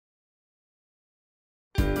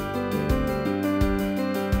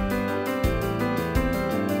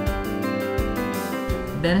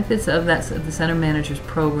benefits of the Center Managers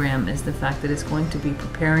Program is the fact that it's going to be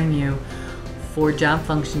preparing you for job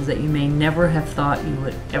functions that you may never have thought you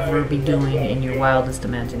would ever be doing in your wildest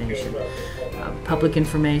imagination. Public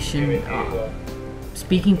information,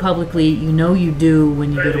 speaking publicly, you know you do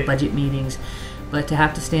when you go to budget meetings, but to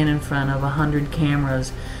have to stand in front of 100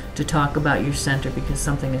 cameras to talk about your center because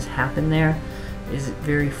something has happened there is a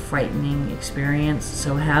very frightening experience.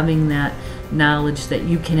 So having that knowledge that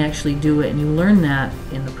you can actually do it, and you learn that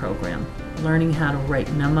in the program. Learning how to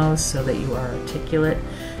write memos so that you are articulate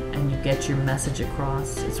and you get your message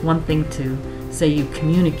across. It's one thing to say you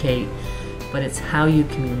communicate, but it's how you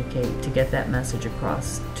communicate to get that message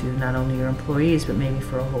across to not only your employees, but maybe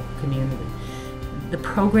for a whole community. The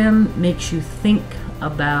program makes you think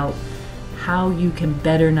about how you can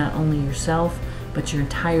better not only yourself, but your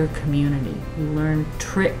entire community. You learn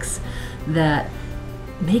tricks that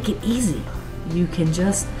make it easy. You can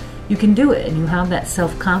do it, and you have that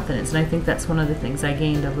self-confidence. And I think that's one of the things I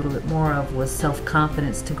gained a little bit more of, was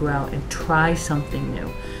self-confidence to go out and try something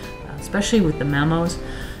new, especially with the memos.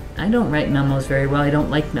 I don't write memos very well. I don't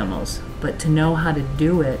like memos, but to know how to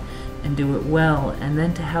do it and do it well, and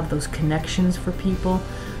then to have those connections for people,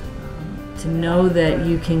 to know that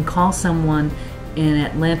you can call someone in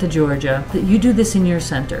Atlanta, Georgia, that you do this in your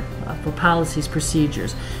center for policies,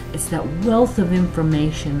 procedures. It's that wealth of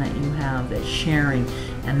information that you have, that sharing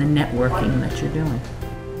and the networking that you're doing.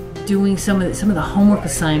 Doing some of the homework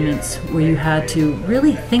assignments where you had to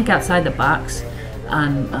really think outside the box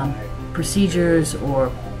on procedures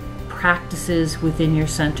or practices within your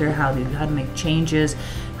center, how to make changes,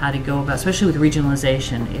 how to go about, especially with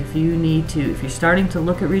regionalization. If you're starting to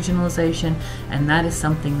look at regionalization and that is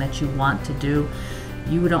something that you want to do,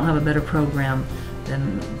 you don't have a better program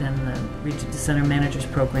than the Center Managers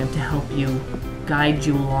Program to help you, guide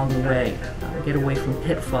you along the way, get away from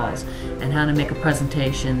pitfalls, and how to make a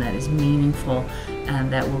presentation that is meaningful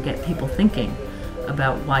and that will get people thinking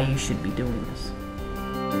about why you should be doing this.